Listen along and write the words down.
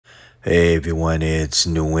Hey everyone, it's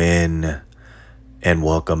Nguyen, and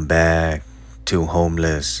welcome back to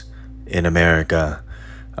Homeless in America.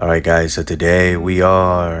 Alright guys, so today we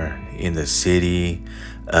are in the city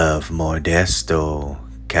of Modesto,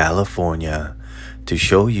 California, to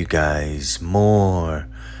show you guys more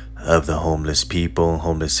of the homeless people,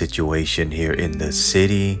 homeless situation here in the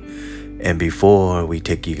city. And before we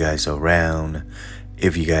take you guys around,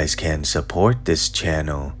 if you guys can support this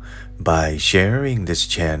channel by sharing this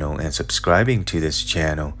channel and subscribing to this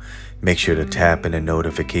channel, make sure to tap in the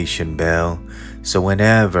notification bell so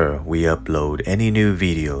whenever we upload any new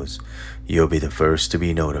videos, you'll be the first to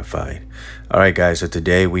be notified. Alright guys, so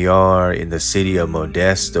today we are in the city of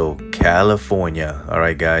Modesto, California.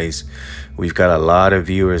 Alright guys, we've got a lot of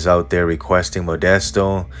viewers out there requesting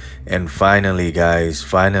Modesto, and finally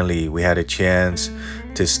guys, we had a chance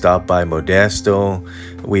to stop by Modesto.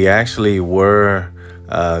 We actually were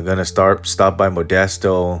gonna stop by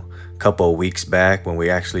Modesto a couple of weeks back when we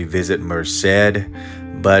actually visit Merced,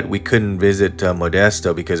 but we couldn't visit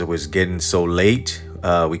Modesto because it was getting so late.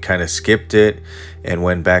 We kind of skipped it and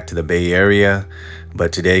went back to the Bay Area.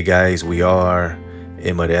 But today guys, we are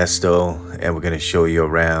in Modesto and we're gonna show you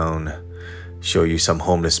around, show you some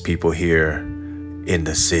homeless people here in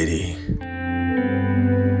the city.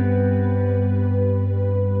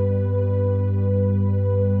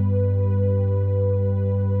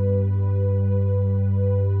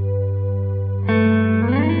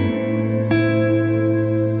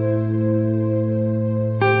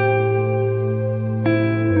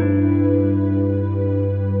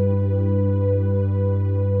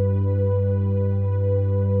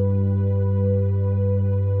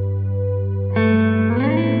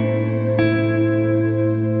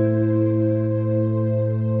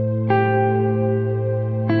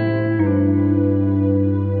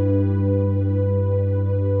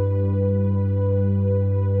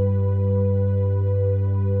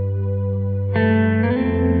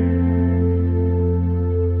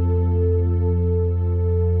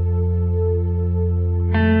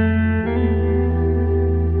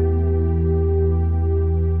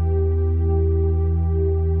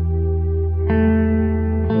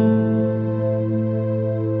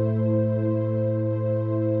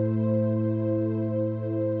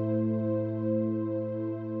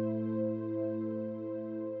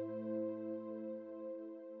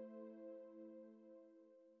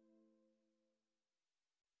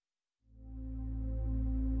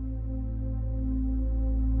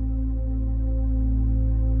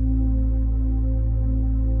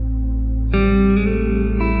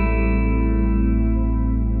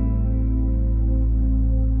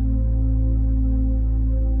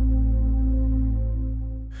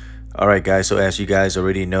 Alright guys, so as you guys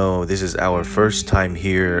already know, this is our first time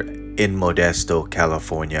here in Modesto,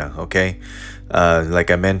 California, okay? Like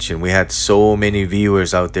I mentioned, we had so many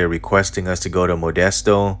viewers out there requesting us to go to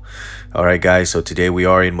Modesto. Alright guys, so today we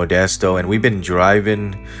are in Modesto and we've been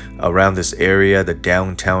driving around this area, the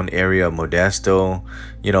downtown area of Modesto,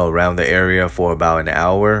 you know, around the area for about an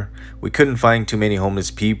hour. We couldn't find too many homeless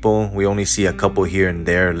people. We only see a couple here and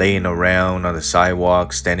there laying around on the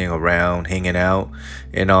sidewalk, standing around, hanging out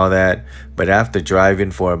and all that. But after driving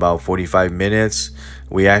for about 45 minutes,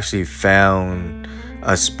 we actually found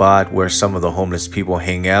a spot where some of the homeless people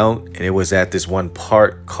hang out. And it was at this one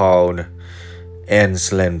park called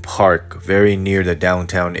Ensland Park, very near the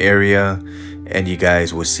downtown area. And you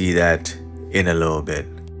guys will see that in a little bit.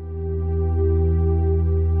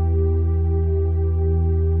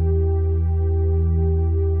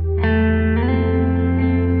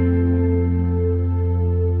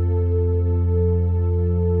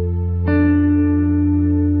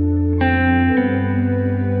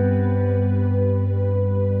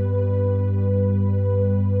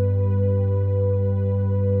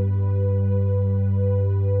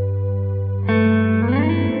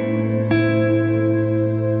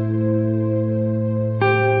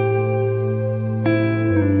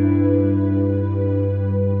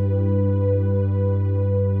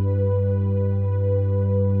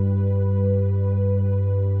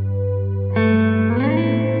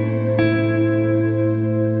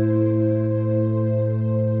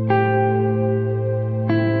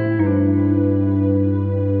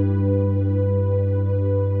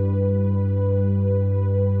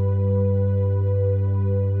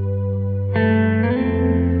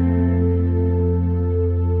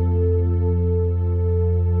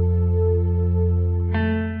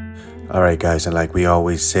 Alright guys, and like we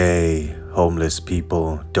always say, homeless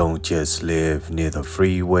people don't just live near the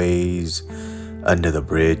freeways, under the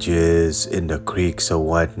bridges, in the creeks or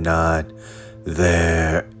whatnot.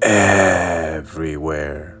 They're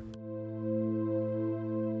everywhere.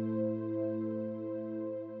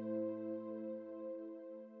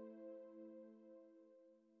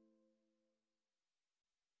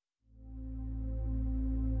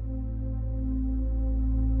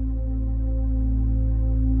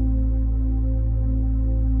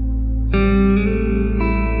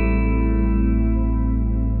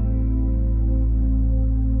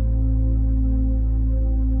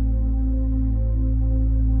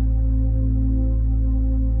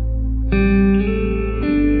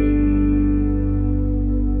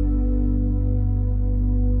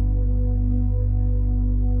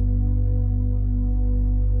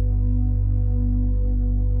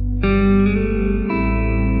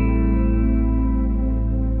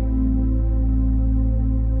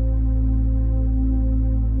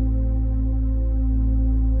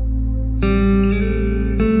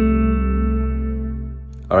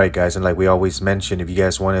 All right, guys, and like we always mention, if you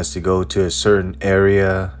guys want us to go to a certain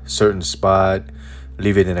area, certain spot,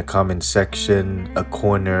 leave it in a comment section, a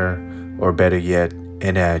corner, or better yet,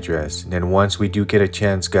 an address. And then once we do get a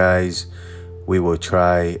chance, guys, we will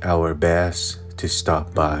try our best to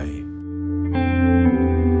stop by.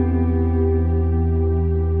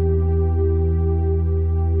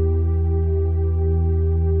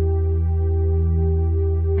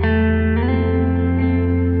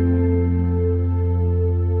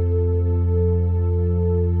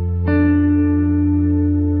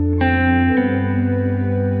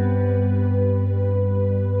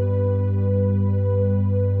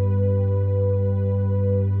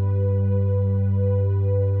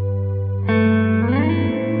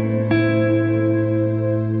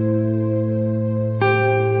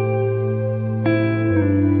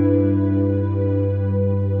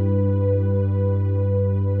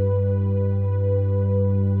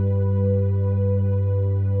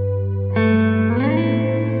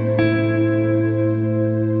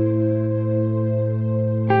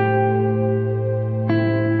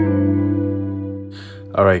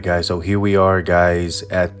 Alright guys, so here we are guys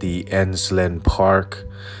at the Ensland Park.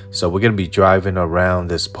 So we're going to be driving around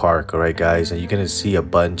this park, alright guys, and you're going to see a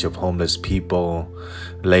bunch of homeless people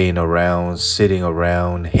laying around, sitting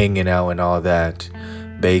around, hanging out and all that,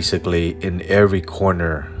 basically in every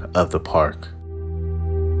corner of the park.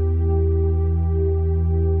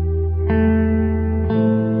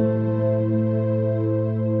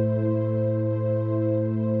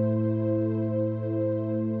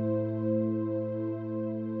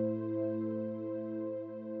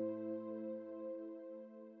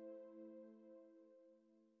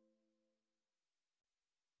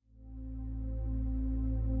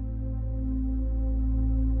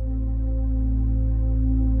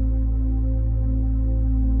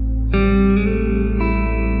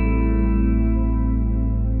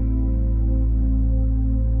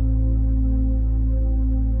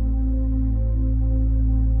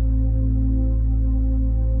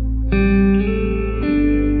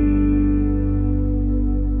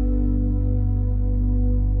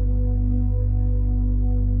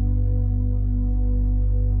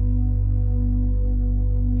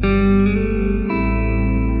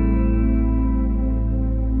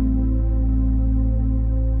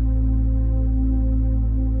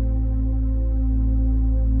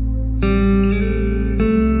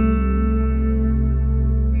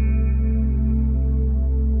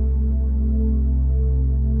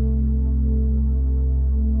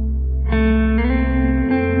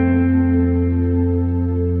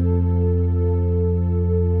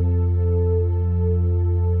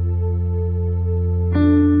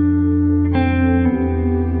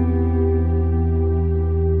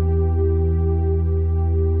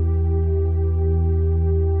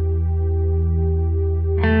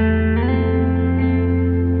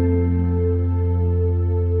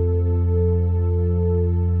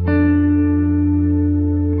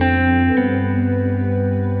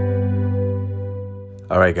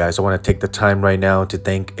 Alright guys, I want to take the time right now to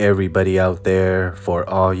thank everybody out there for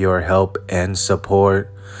all your help and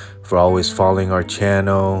support, for always following our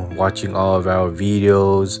channel, watching all of our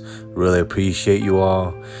videos. Really appreciate you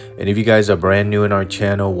all. And if you guys are brand new in our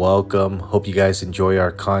channel, welcome. Hope you guys enjoy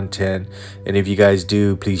our content. And if you guys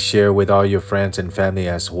do, please share with all your friends and family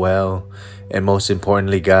as well. And most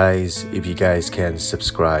importantly guys, if you guys can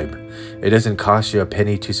subscribe. It doesn't cost you a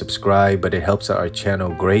penny to subscribe, but it helps out our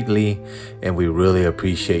channel greatly, and we really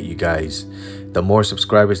appreciate you guys. The more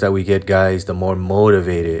subscribers that we get guys, the more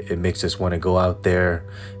motivated it makes us want to go out there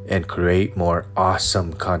and create more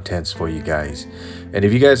awesome contents for you guys. And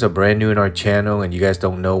if you guys are brand new in our channel and you guys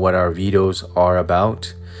don't know what our videos are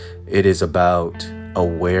about, it is about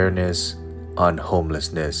awareness on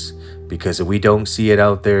homelessness. Because if we don't see it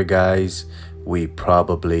out there guys, we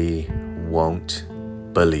probably won't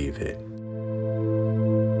believe it.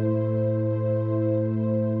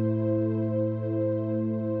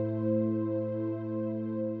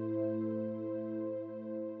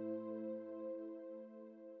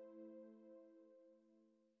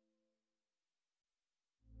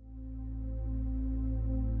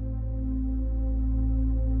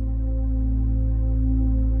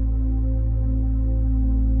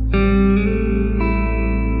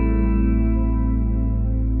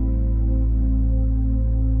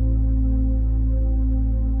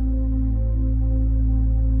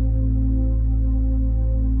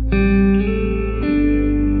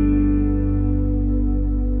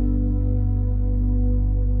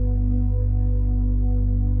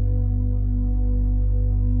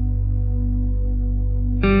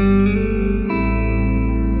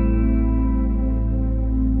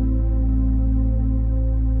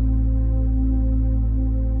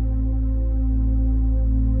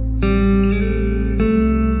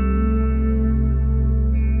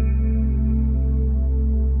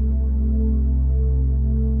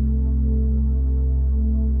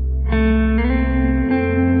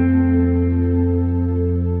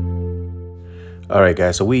 All right,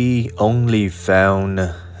 guys, so we only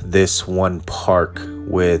found this one park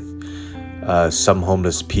with some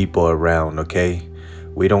homeless people around, okay?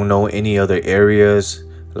 We don't know any other areas.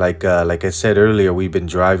 Like I said earlier, we've been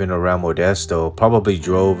driving around Modesto, probably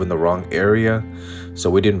drove in the wrong area, so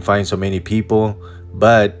we didn't find so many people.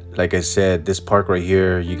 But like I said, this park right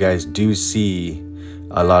here, you guys do see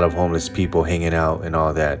a lot of homeless people hanging out and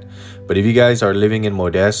all that. But if you guys are living in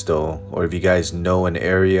Modesto, or if you guys know an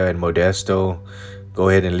area in Modesto, go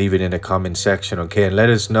ahead and leave it in the comment section, okay? And let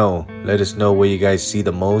us know where you guys see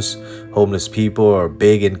the most homeless people or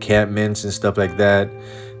big encampments and stuff like that.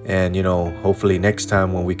 And you know, hopefully next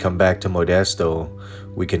time when we come back to Modesto,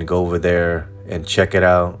 we can go over there and check it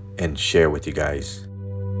out and share with you guys.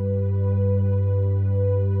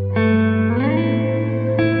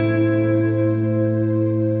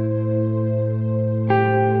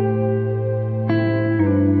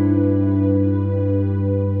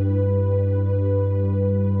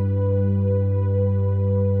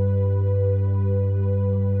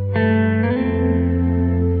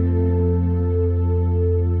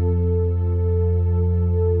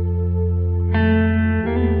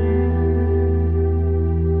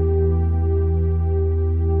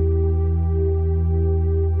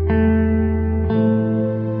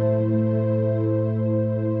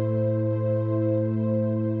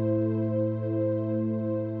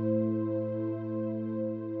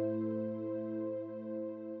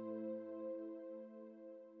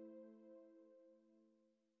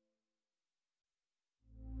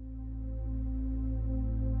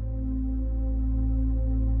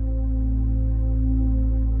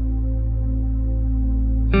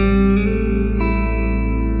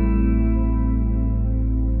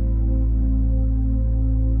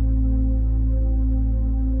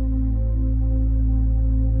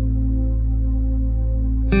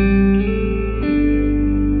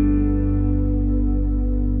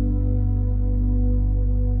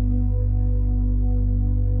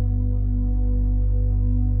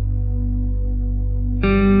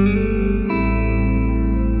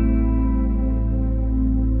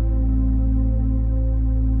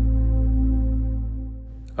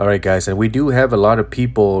 All right, guys, and we do have a lot of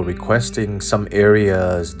people requesting some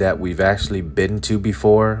areas that we've actually been to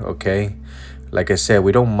before, okay? Like I said,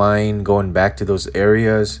 we don't mind going back to those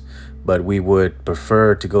areas, but we would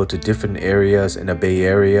prefer to go to different areas in the Bay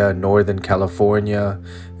Area, Northern California,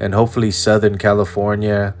 and hopefully Southern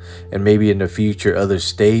California, and maybe in the future other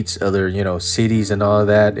states, other, you know, cities and all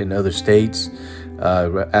that in other states.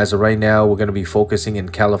 As of right now, we're going to be focusing in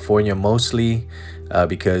California mostly,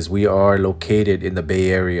 because we are located in the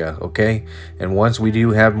Bay Area, okay? And once we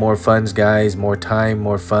do have more funds, guys, more time,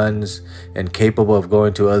 more funds, and capable of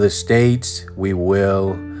going to other states, we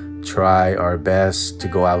will try our best to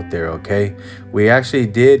go out there, okay? We actually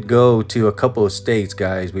did go to a couple of states,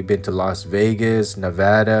 guys. We've been to Las Vegas,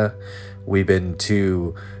 Nevada. We've been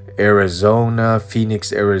to Arizona,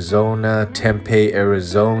 Phoenix, Arizona, Tempe,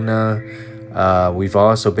 Arizona. We've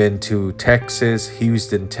also been to Texas,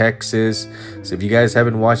 Houston, Texas. So if you guys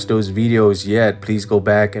haven't watched those videos yet, please go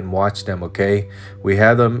back and watch them, okay? We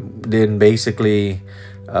have them then basically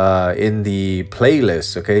in the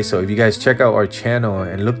playlist, okay? So if you guys check out our channel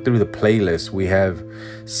and look through the playlist, we have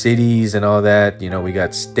cities and all that. You know, we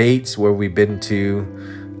got states where we've been to,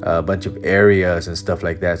 a bunch of areas and stuff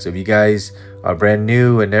like that. So if you guys are brand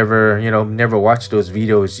new and never watched those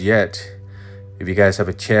videos yet, if you guys have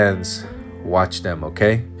a chance, watch them,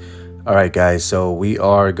 okay? All right, guys, so we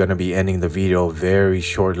are gonna be ending the video very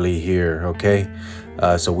shortly here, okay?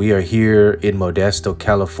 So we are here in Modesto,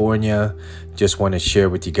 California. Just want to share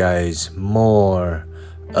with you guys more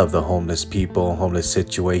of the homeless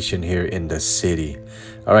situation here in the city.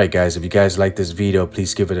 All right, guys, if you guys like this video,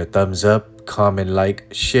 please give it a thumbs up, comment, like,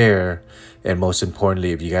 share, and most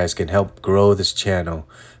importantly, if you guys can help grow this channel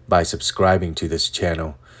by subscribing to this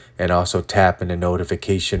channel, and also tapping the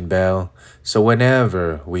notification bell, so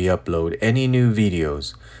whenever we upload any new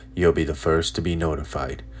videos, you'll be the first to be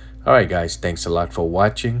notified. All right, guys, thanks a lot for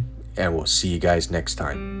watching, and we'll see you guys next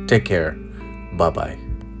time. Take care. Bye-bye.